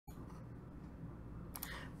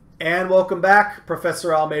And welcome back,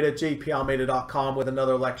 Professor Almeida, jpalmeida.com, with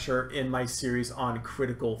another lecture in my series on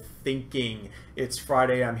critical thinking. It's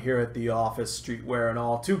Friday, I'm here at the office, streetwear and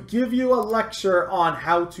all, to give you a lecture on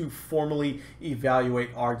how to formally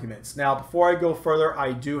evaluate arguments. Now, before I go further,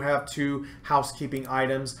 I do have two housekeeping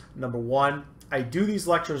items. Number one, I do these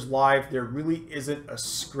lectures live. There really isn't a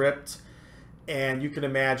script. And you can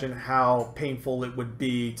imagine how painful it would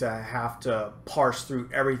be to have to parse through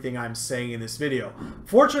everything I'm saying in this video.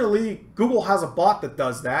 Fortunately, Google has a bot that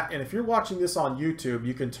does that. And if you're watching this on YouTube,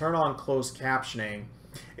 you can turn on closed captioning.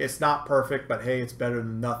 It's not perfect, but hey, it's better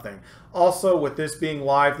than nothing. Also, with this being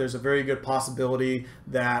live, there's a very good possibility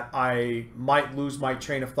that I might lose my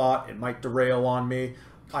train of thought. It might derail on me.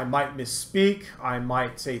 I might misspeak. I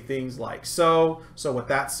might say things like so. So with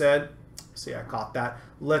that said, see, I caught that.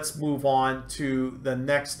 Let's move on to the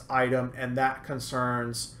next item, and that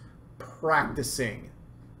concerns practicing,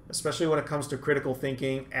 especially when it comes to critical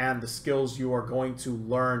thinking and the skills you are going to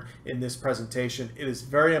learn in this presentation. It is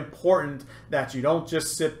very important that you don't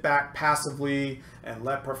just sit back passively and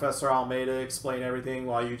let Professor Almeida explain everything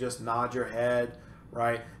while you just nod your head.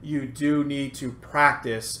 Right? You do need to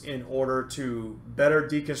practice in order to better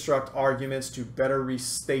deconstruct arguments, to better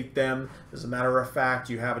restate them. As a matter of fact,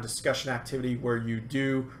 you have a discussion activity where you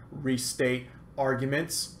do restate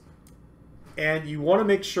arguments. And you want to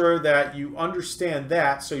make sure that you understand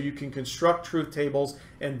that so you can construct truth tables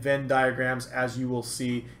and Venn diagrams, as you will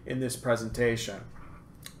see in this presentation.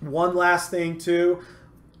 One last thing too,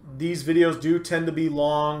 these videos do tend to be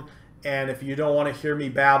long. And if you don't want to hear me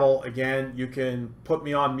babble, again, you can put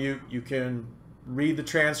me on mute. You can read the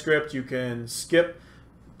transcript. You can skip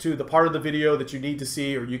to the part of the video that you need to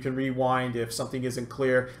see, or you can rewind if something isn't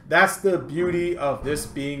clear. That's the beauty of this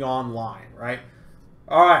being online, right?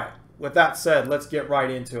 All right. With that said, let's get right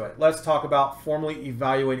into it. Let's talk about formally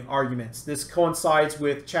evaluating arguments. This coincides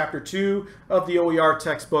with Chapter 2 of the OER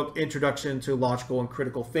textbook, Introduction to Logical and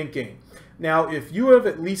Critical Thinking. Now, if you have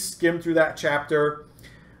at least skimmed through that chapter,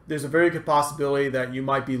 there's a very good possibility that you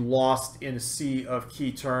might be lost in a sea of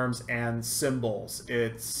key terms and symbols.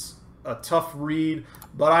 It's a tough read,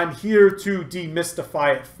 but I'm here to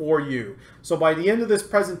demystify it for you. So by the end of this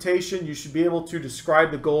presentation, you should be able to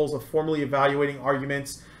describe the goals of formally evaluating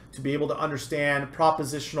arguments, to be able to understand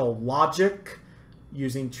propositional logic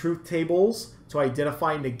using truth tables, to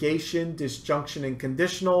identify negation, disjunction, and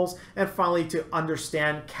conditionals, and finally to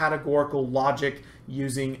understand categorical logic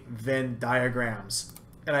using Venn diagrams.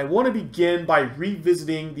 And I want to begin by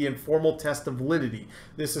revisiting the informal test of validity.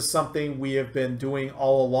 This is something we have been doing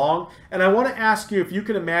all along. And I want to ask you if you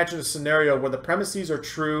can imagine a scenario where the premises are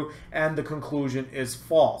true and the conclusion is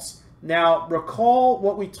false. Now, recall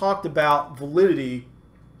what we talked about validity.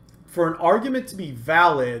 For an argument to be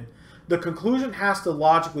valid, the conclusion has to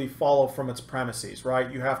logically follow from its premises,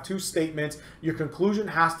 right? You have two statements. Your conclusion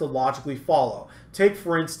has to logically follow. Take,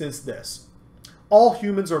 for instance, this. All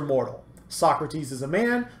humans are mortal. Socrates is a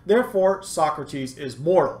man, therefore Socrates is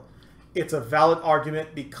mortal. It's a valid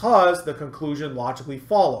argument because the conclusion logically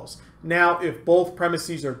follows. Now, if both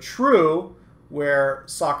premises are true, where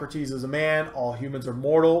Socrates is a man, all humans are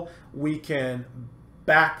mortal, we can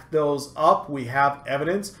back those up. We have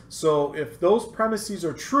evidence. So if those premises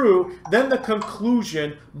are true, then the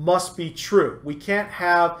conclusion must be true. We can't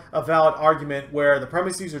have a valid argument where the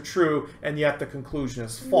premises are true and yet the conclusion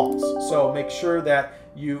is false. So make sure that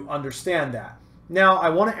you understand that. Now, I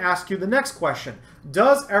want to ask you the next question.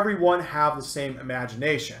 Does everyone have the same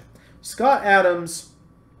imagination? Scott Adams,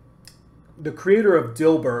 the creator of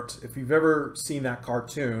Dilbert, if you've ever seen that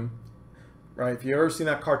cartoon, right? If you've ever seen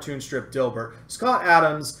that cartoon strip, Dilbert, Scott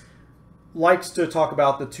Adams likes to talk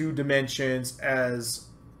about the two dimensions as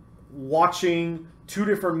watching two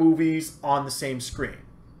different movies on the same screen.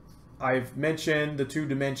 I've mentioned the two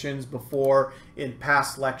dimensions before in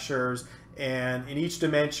past lectures, and in each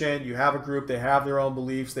dimension you have a group, they have their own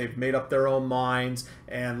beliefs, they've made up their own minds,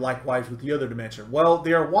 and likewise with the other dimension. Well,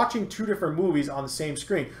 they are watching two different movies on the same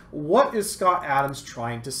screen. What is Scott Adams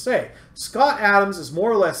trying to say? Scott Adams is more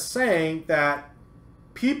or less saying that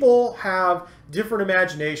people have different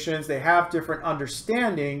imaginations, they have different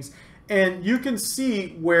understandings, and you can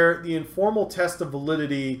see where the informal test of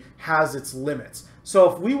validity has its limits.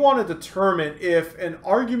 So if we want to determine if an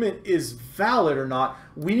argument is valid or not,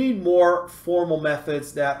 we need more formal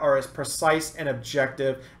methods that are as precise and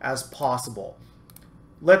objective as possible.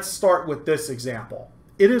 Let's start with this example.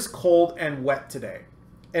 It is cold and wet today.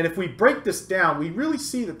 And if we break this down, we really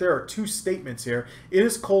see that there are two statements here. It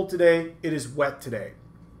is cold today, it is wet today.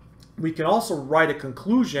 We can also write a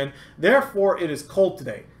conclusion, therefore it is cold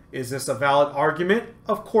today. Is this a valid argument?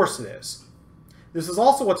 Of course it is. This is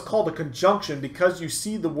also what's called a conjunction because you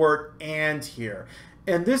see the word and here.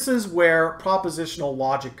 And this is where propositional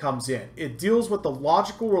logic comes in. It deals with the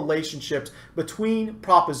logical relationships between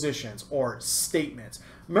propositions or statements.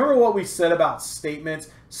 Remember what we said about statements?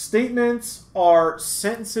 Statements are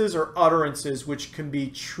sentences or utterances which can be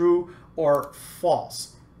true or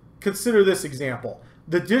false. Consider this example.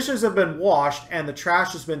 The dishes have been washed and the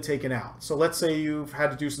trash has been taken out. So let's say you've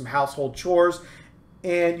had to do some household chores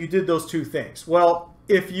and you did those two things. Well,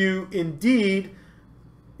 if you indeed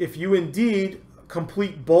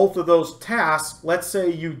complete both of those tasks, let's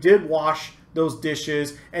say you did wash those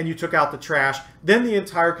dishes and you took out the trash, then the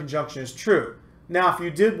entire conjunction is true. Now, if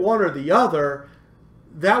you did one or the other,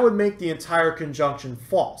 that would make the entire conjunction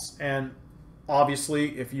false. And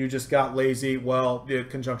obviously, if you just got lazy, well, the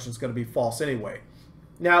conjunction is going to be false anyway.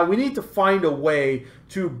 Now, we need to find a way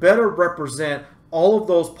to better represent all of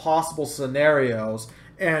those possible scenarios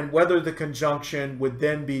and whether the conjunction would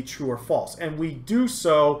then be true or false. And we do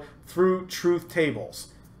so through truth tables.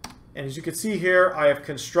 And as you can see here, I have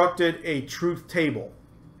constructed a truth table.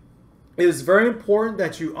 It is very important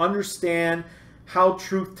that you understand how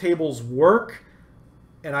truth tables work.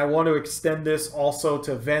 And I want to extend this also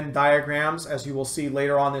to Venn diagrams, as you will see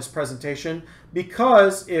later on in this presentation,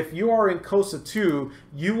 because if you are in COSA 2,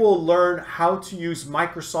 you will learn how to use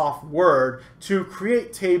Microsoft Word to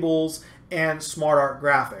create tables and SmartArt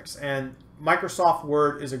graphics. And Microsoft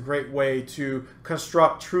Word is a great way to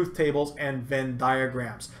construct truth tables and Venn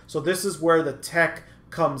diagrams. So this is where the tech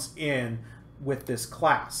comes in with this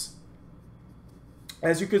class.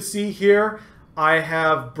 As you can see here, I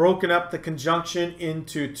have broken up the conjunction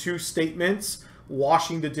into two statements,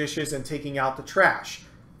 washing the dishes and taking out the trash.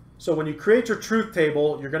 So when you create your truth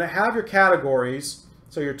table, you're going to have your categories,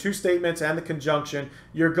 so your two statements and the conjunction.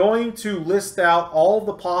 You're going to list out all of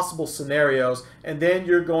the possible scenarios, and then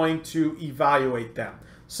you're going to evaluate them.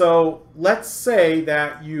 So let's say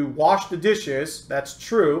that you washed the dishes, that's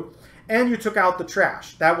true, and you took out the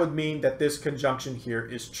trash. That would mean that this conjunction here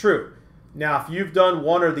is true. Now, if you've done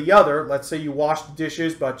one or the other, let's say you washed the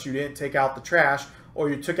dishes but you didn't take out the trash, or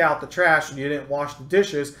you took out the trash and you didn't wash the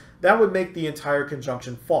dishes, that would make the entire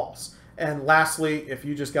conjunction false. And lastly, if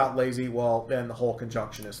you just got lazy, well, then the whole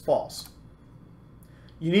conjunction is false.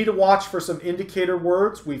 You need to watch for some indicator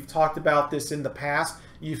words. We've talked about this in the past.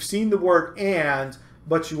 You've seen the word and,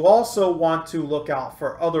 but you also want to look out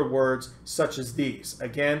for other words such as these.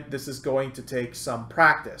 Again, this is going to take some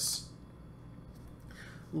practice.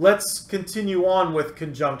 Let's continue on with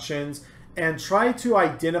conjunctions and try to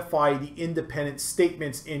identify the independent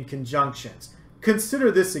statements in conjunctions.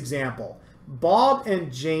 Consider this example. Bob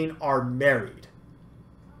and Jane are married.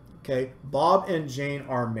 Okay, Bob and Jane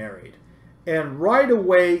are married. And right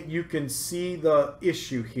away you can see the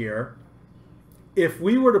issue here. If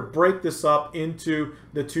we were to break this up into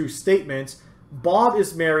the two statements, Bob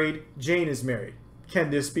is married, Jane is married. Can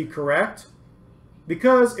this be correct?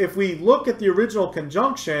 Because if we look at the original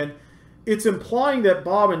conjunction, it's implying that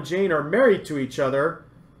Bob and Jane are married to each other.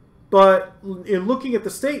 But in looking at the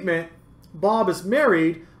statement, Bob is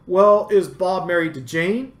married. Well, is Bob married to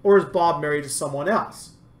Jane or is Bob married to someone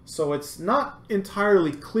else? So it's not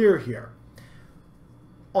entirely clear here.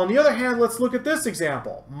 On the other hand, let's look at this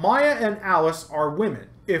example. Maya and Alice are women.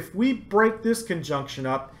 If we break this conjunction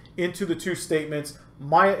up into the two statements,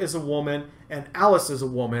 Maya is a woman and Alice is a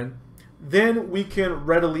woman, then we can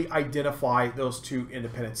readily identify those two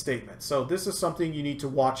independent statements. So this is something you need to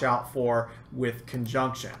watch out for with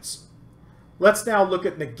conjunctions. Let's now look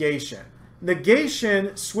at negation.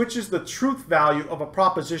 Negation switches the truth value of a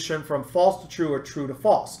proposition from false to true or true to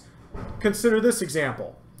false. Consider this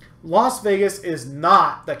example. Las Vegas is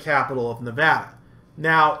not the capital of Nevada.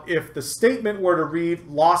 Now, if the statement were to read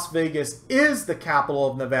Las Vegas is the capital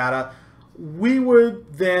of Nevada, we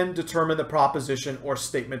would then determine the proposition or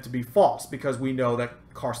statement to be false because we know that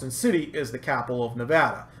Carson City is the capital of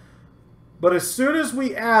Nevada. But as soon as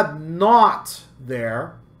we add not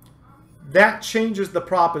there, that changes the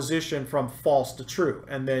proposition from false to true.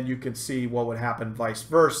 And then you can see what would happen vice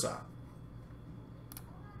versa.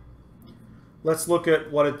 Let's look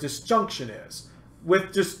at what a disjunction is.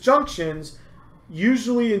 With disjunctions,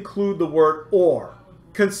 usually include the word or.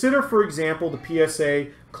 Consider, for example, the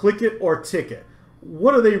PSA, click it or ticket.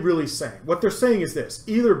 What are they really saying? What they're saying is this: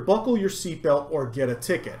 either buckle your seatbelt or get a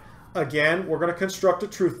ticket. Again, we're going to construct a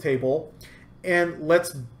truth table, and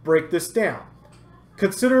let's break this down.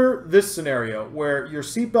 Consider this scenario where your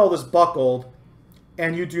seatbelt is buckled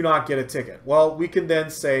and you do not get a ticket. Well, we can then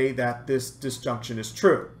say that this disjunction is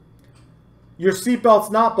true. Your seatbelt's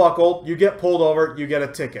not buckled, you get pulled over, you get a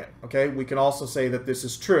ticket. Okay, we can also say that this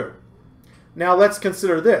is true. Now let's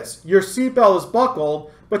consider this. Your seatbelt is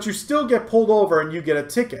buckled, but you still get pulled over and you get a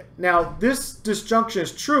ticket. Now this disjunction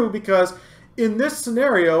is true because in this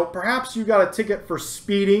scenario, perhaps you got a ticket for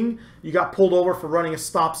speeding, you got pulled over for running a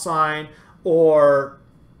stop sign, or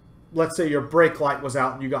let's say your brake light was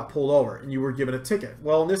out and you got pulled over and you were given a ticket.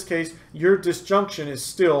 Well, in this case, your disjunction is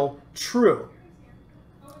still true.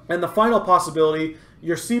 And the final possibility,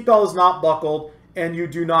 your seatbelt is not buckled and you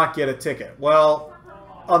do not get a ticket. Well,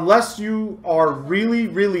 unless you are really,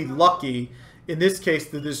 really lucky, in this case,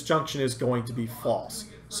 the disjunction is going to be false.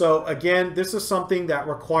 So again, this is something that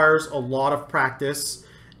requires a lot of practice,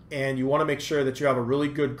 and you want to make sure that you have a really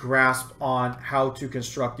good grasp on how to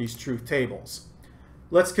construct these truth tables.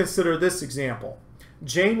 Let's consider this example.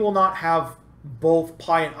 Jane will not have both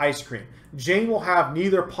pie and ice cream. Jane will have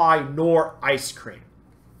neither pie nor ice cream.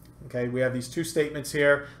 Okay, we have these two statements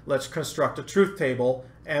here. Let's construct a truth table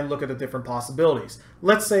and look at the different possibilities.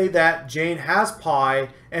 Let's say that Jane has pie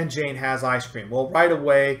and Jane has ice cream. Well, right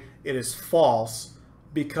away, it is false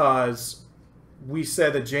because we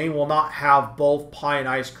said that Jane will not have both pie and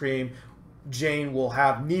ice cream. Jane will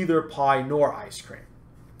have neither pie nor ice cream.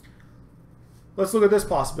 Let's look at this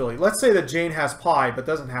possibility. Let's say that Jane has pie but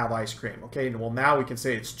doesn't have ice cream. Okay, well now we can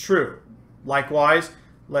say it's true. Likewise,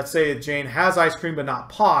 let's say that Jane has ice cream but not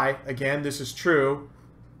pie. Again, this is true.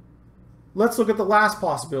 Let's look at the last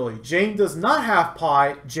possibility. Jane does not have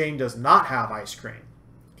pie. Jane does not have ice cream.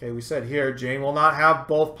 Okay, we said here Jane will not have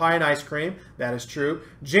both pie and ice cream. That is true.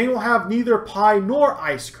 Jane will have neither pie nor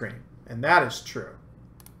ice cream. And that is true.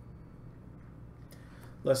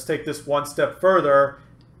 Let's take this one step further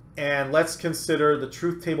and let's consider the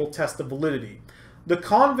truth table test of validity. The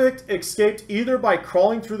convict escaped either by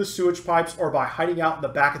crawling through the sewage pipes or by hiding out in the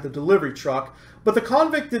back of the delivery truck, but the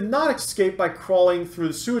convict did not escape by crawling through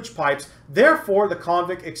the sewage pipes. Therefore, the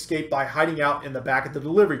convict escaped by hiding out in the back of the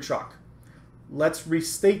delivery truck. Let's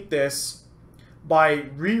restate this by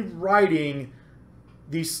rewriting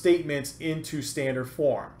these statements into standard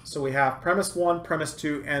form. So we have premise 1, premise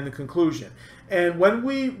 2, and the conclusion. And when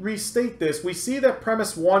we restate this, we see that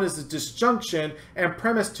premise 1 is a disjunction and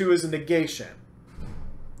premise 2 is a negation.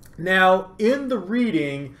 Now, in the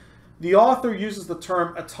reading, the author uses the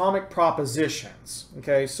term atomic propositions.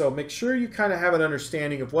 Okay, so make sure you kind of have an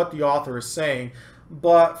understanding of what the author is saying.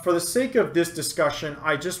 But for the sake of this discussion,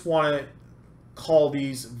 I just want to call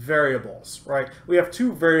these variables, right? We have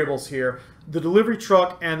two variables here, the delivery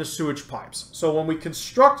truck and the sewage pipes. So when we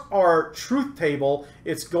construct our truth table,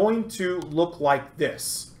 it's going to look like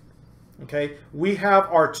this. Okay, we have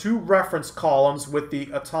our two reference columns with the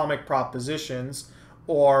atomic propositions,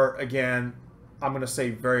 or again, I'm going to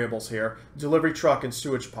say variables here, delivery truck and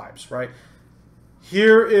sewage pipes, right?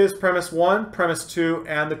 Here is premise 1, premise 2,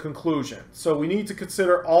 and the conclusion. So we need to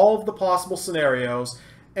consider all of the possible scenarios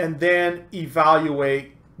and then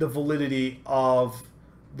evaluate the validity of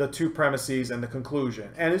the two premises and the conclusion.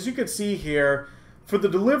 And as you can see here, for the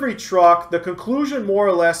delivery truck, the conclusion more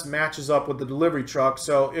or less matches up with the delivery truck.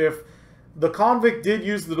 So if the convict did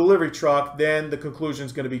use the delivery truck, then the conclusion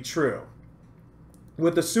is going to be true.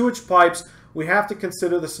 With the sewage pipes, we have to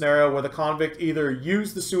consider the scenario where the convict either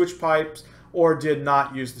used the sewage pipes or did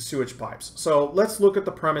not use the sewage pipes. So let's look at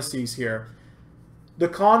the premises here. The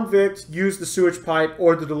convict used the sewage pipe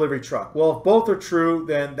or the delivery truck. Well, if both are true,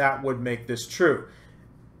 then that would make this true.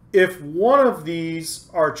 If one of these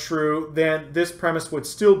are true, then this premise would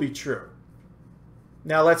still be true.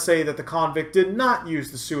 Now let's say that the convict did not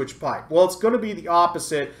use the sewage pipe. Well, it's going to be the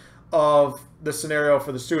opposite of the scenario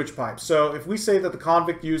for the sewage pipe. So if we say that the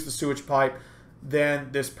convict used the sewage pipe, then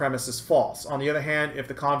this premise is false. On the other hand, if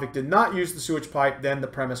the convict did not use the sewage pipe, then the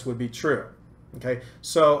premise would be true. Okay,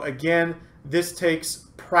 so again, this takes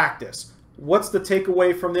practice. What's the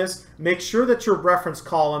takeaway from this? Make sure that your reference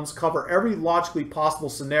columns cover every logically possible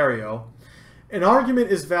scenario. An argument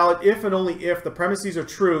is valid if and only if the premises are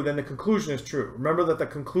true, then the conclusion is true. Remember that the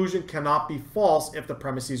conclusion cannot be false if the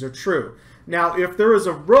premises are true. Now, if there is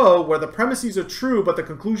a row where the premises are true but the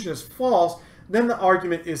conclusion is false, then the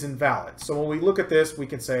argument is invalid. So when we look at this, we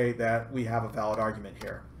can say that we have a valid argument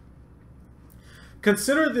here.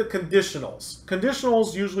 Consider the conditionals.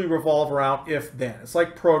 Conditionals usually revolve around if-then. It's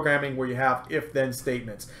like programming where you have if-then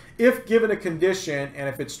statements. If given a condition and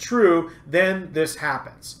if it's true, then this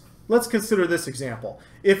happens. Let's consider this example.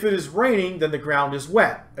 If it is raining, then the ground is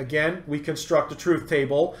wet. Again, we construct a truth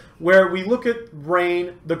table where we look at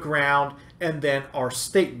rain, the ground, and then our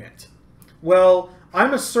statement. Well,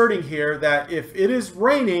 I'm asserting here that if it is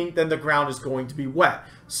raining, then the ground is going to be wet.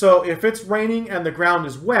 So if it's raining and the ground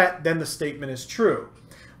is wet, then the statement is true.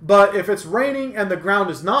 But if it's raining and the ground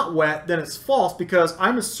is not wet, then it's false, because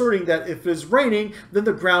I'm asserting that if it's raining, then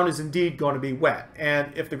the ground is indeed going to be wet.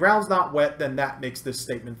 And if the ground's not wet, then that makes this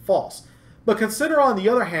statement false. But consider, on the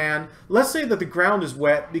other hand, let's say that the ground is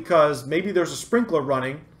wet because maybe there's a sprinkler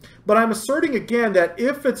running, but I'm asserting again that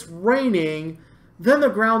if it's raining, then the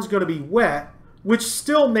ground's going to be wet, which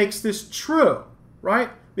still makes this true, right?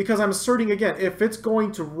 Because I'm asserting again, if it's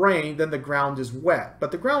going to rain, then the ground is wet.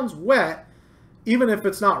 But the ground's wet, even if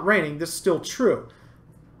it's not raining, this is still true.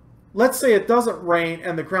 Let's say it doesn't rain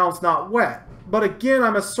and the ground's not wet. But again,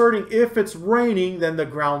 I'm asserting if it's raining, then the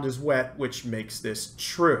ground is wet, which makes this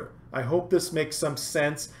true. I hope this makes some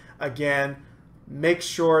sense. Again, make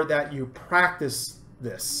sure that you practice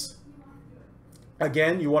this.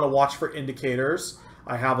 Again, you want to watch for indicators.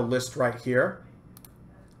 I have a list right here.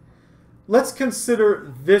 Let's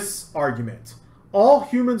consider this argument. All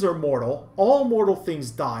humans are mortal. All mortal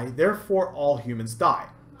things die. Therefore, all humans die.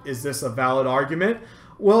 Is this a valid argument?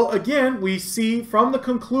 Well, again, we see from the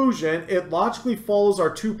conclusion, it logically follows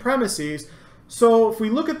our two premises. So if we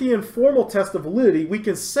look at the informal test of validity, we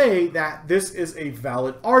can say that this is a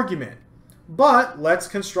valid argument. But let's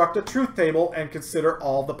construct a truth table and consider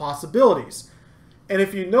all the possibilities. And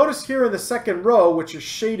if you notice here in the second row, which is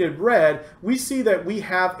shaded red, we see that we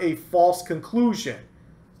have a false conclusion.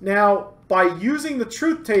 Now, by using the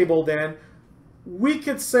truth table then, we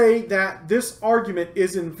could say that this argument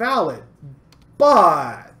is invalid.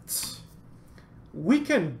 But we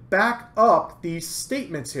can back up these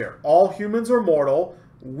statements here. All humans are mortal.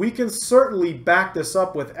 We can certainly back this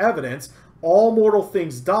up with evidence. All mortal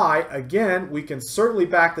things die. Again, we can certainly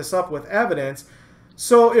back this up with evidence.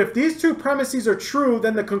 So if these two premises are true,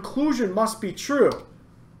 then the conclusion must be true.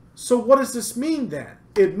 So what does this mean then?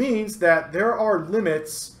 It means that there are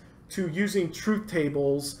limits to using truth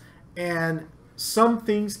tables, and some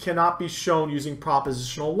things cannot be shown using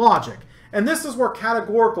propositional logic. And this is where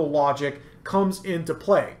categorical logic comes into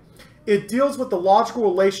play. It deals with the logical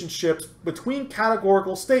relationships between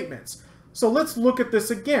categorical statements. So let's look at this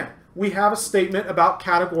again. We have a statement about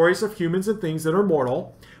categories of humans and things that are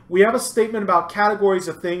mortal. We have a statement about categories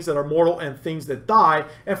of things that are mortal and things that die.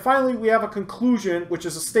 And finally, we have a conclusion, which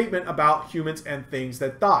is a statement about humans and things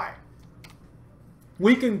that die.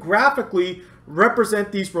 We can graphically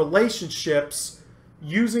represent these relationships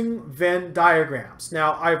using Venn diagrams.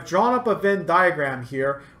 Now, I've drawn up a Venn diagram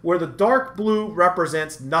here where the dark blue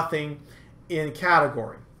represents nothing in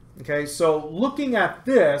category. Okay, so looking at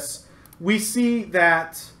this, we see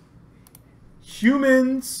that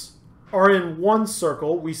humans are in one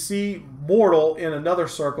circle, we see mortal in another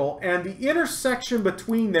circle, and the intersection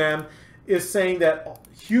between them is saying that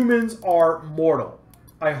humans are mortal.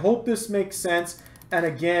 I hope this makes sense, and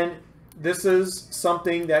again, this is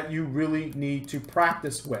something that you really need to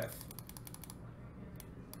practice with.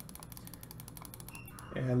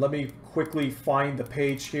 And let me quickly find the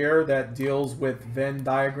page here that deals with Venn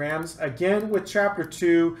diagrams. Again, with chapter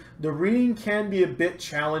 2, the reading can be a bit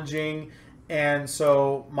challenging, and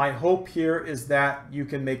so my hope here is that you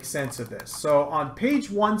can make sense of this. So on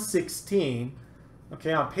page 116,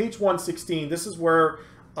 okay, on page 116, this is where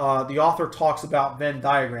the author talks about Venn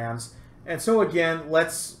diagrams. And so again,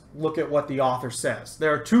 let's look at what the author says.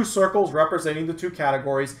 There are two circles representing the two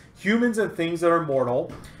categories, humans and things that are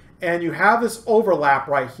mortal. And you have this overlap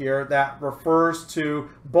right here that refers to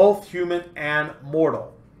both human and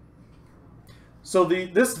mortal. So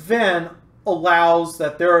this Venn allows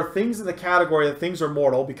that there are things in the category that things are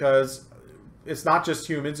mortal, because it's not just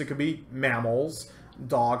humans, it could be mammals,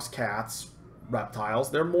 dogs, cats, reptiles.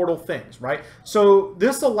 They're mortal things, right? So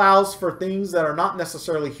this allows for things that are not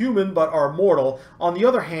necessarily human but are mortal. On the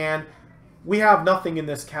other hand, we have nothing in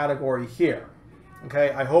this category here.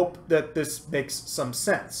 Okay, I hope that this makes some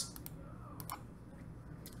sense.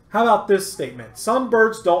 How about this statement? Some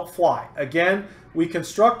birds don't fly. Again, we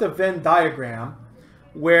construct a Venn diagram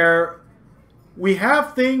where we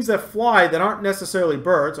have things that fly that aren't necessarily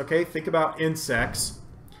birds. Okay, think about insects.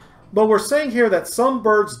 But we're saying here that some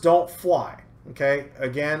birds don't fly. Okay,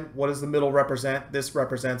 again, what does the middle represent? This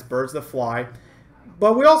represents birds that fly.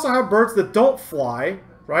 But we also have birds that don't fly,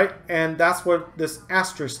 right? And that's what this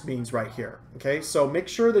asterisk means right here. Okay, so make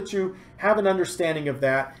sure that you have an understanding of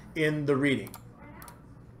that in the reading.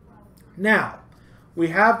 Now, we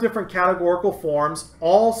have different categorical forms.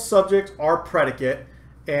 All subjects are predicate,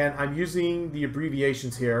 and I'm using the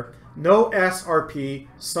abbreviations here. No S are P,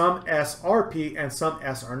 some S are P, and some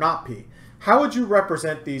S are not P. How would you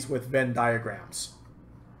represent these with Venn diagrams?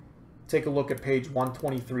 Take a look at page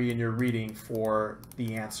 123 in your reading for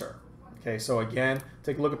the answer. Okay, so again,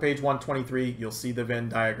 take a look at page 123. You'll see the Venn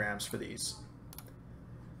diagrams for these.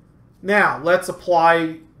 Now, let's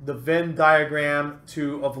apply the Venn diagram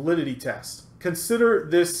to a validity test. Consider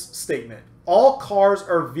this statement. All cars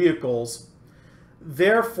are vehicles,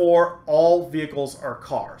 therefore all vehicles are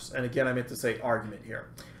cars. And again, I meant to say argument here.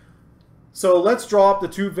 So let's draw up the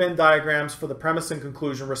two Venn diagrams for the premise and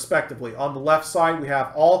conclusion respectively. On the left side, we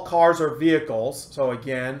have all cars are vehicles. So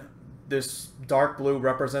again, this dark blue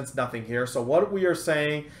represents nothing here. So what we are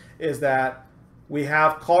saying is that we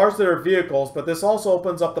have cars that are vehicles, but this also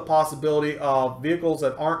opens up the possibility of vehicles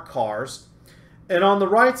that aren't cars. And on the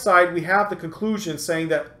right side, we have the conclusion saying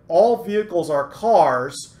that all vehicles are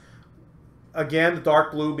cars. Again, the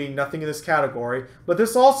dark blue being nothing in this category. But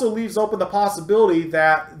this also leaves open the possibility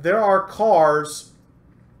that there are cars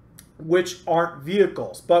which aren't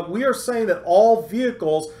vehicles. But we are saying that all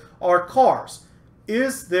vehicles are cars.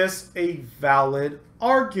 Is this a valid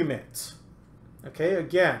argument? Okay,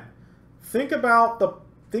 again, think about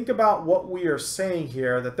what we are saying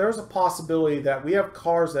here, that there's a possibility that we have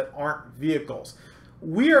cars that aren't vehicles.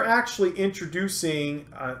 We are actually introducing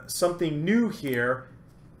something new here,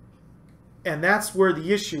 and that's where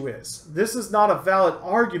the issue is. This is not a valid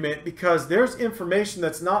argument because there's information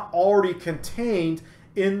that's not already contained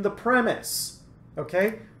in the premise.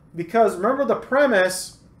 Okay? Because remember the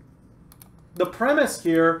premise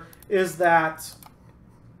here is that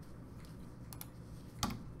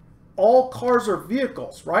all cars are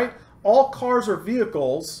vehicles, right? All cars are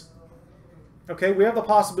vehicles. Okay, we have the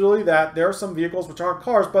possibility that there are some vehicles which aren't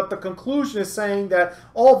cars, but the conclusion is saying that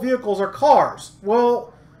all vehicles are cars.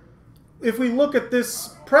 Well, if we look at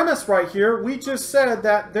this premise right here, we just said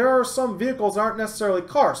that there are some vehicles that aren't necessarily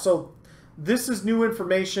cars. So this is new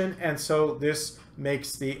information, and so this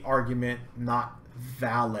makes the argument not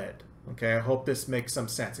valid. Okay, I hope this makes some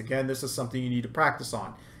sense. Again, this is something you need to practice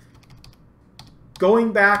on.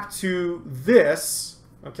 Going back to this,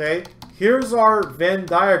 okay, here's our Venn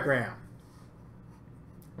diagram.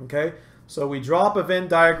 Okay, so we draw up a Venn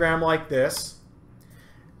diagram like this,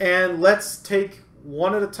 and let's take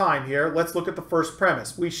one at a time here. Let's look at the first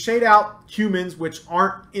premise. We shade out humans which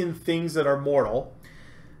aren't in things that are mortal.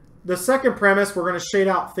 The second premise, we're going to shade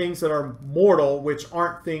out things that are mortal which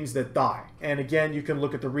aren't things that die. And again, you can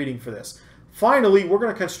look at the reading for this. Finally, we're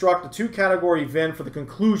going to construct a two-category Venn for the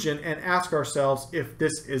conclusion and ask ourselves if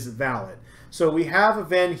this is valid. So we have a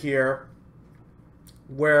Venn here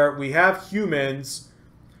where we have humans,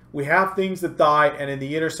 we have things that die, and in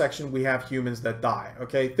the intersection we have humans that die.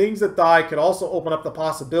 Okay, things that die could also open up the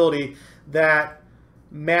possibility that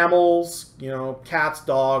mammals, you know, cats,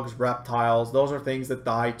 dogs, reptiles, those are things that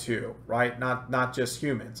die too, right? Not just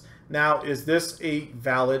humans. Now, is this a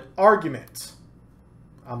valid argument?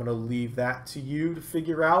 I'm going to leave that to you to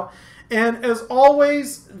figure out. And as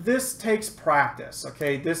always, this takes practice,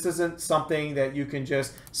 okay? This isn't something that you can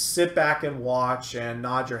just sit back and watch and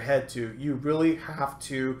nod your head to. You really have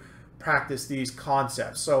to practice these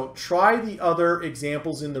concepts. So try the other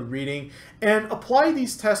examples in the reading and apply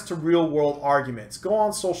these tests to real-world arguments. Go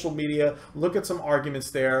on social media, look at some arguments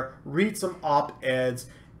there, read some op-eds,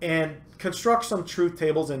 and construct some truth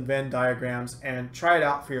tables and Venn diagrams and try it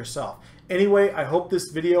out for yourself. Anyway, I hope this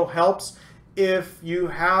video helps. If you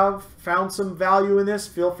have found some value in this,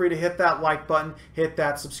 feel free to hit that like button, hit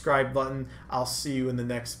that subscribe button. I'll see you in the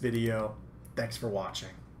next video. Thanks for watching.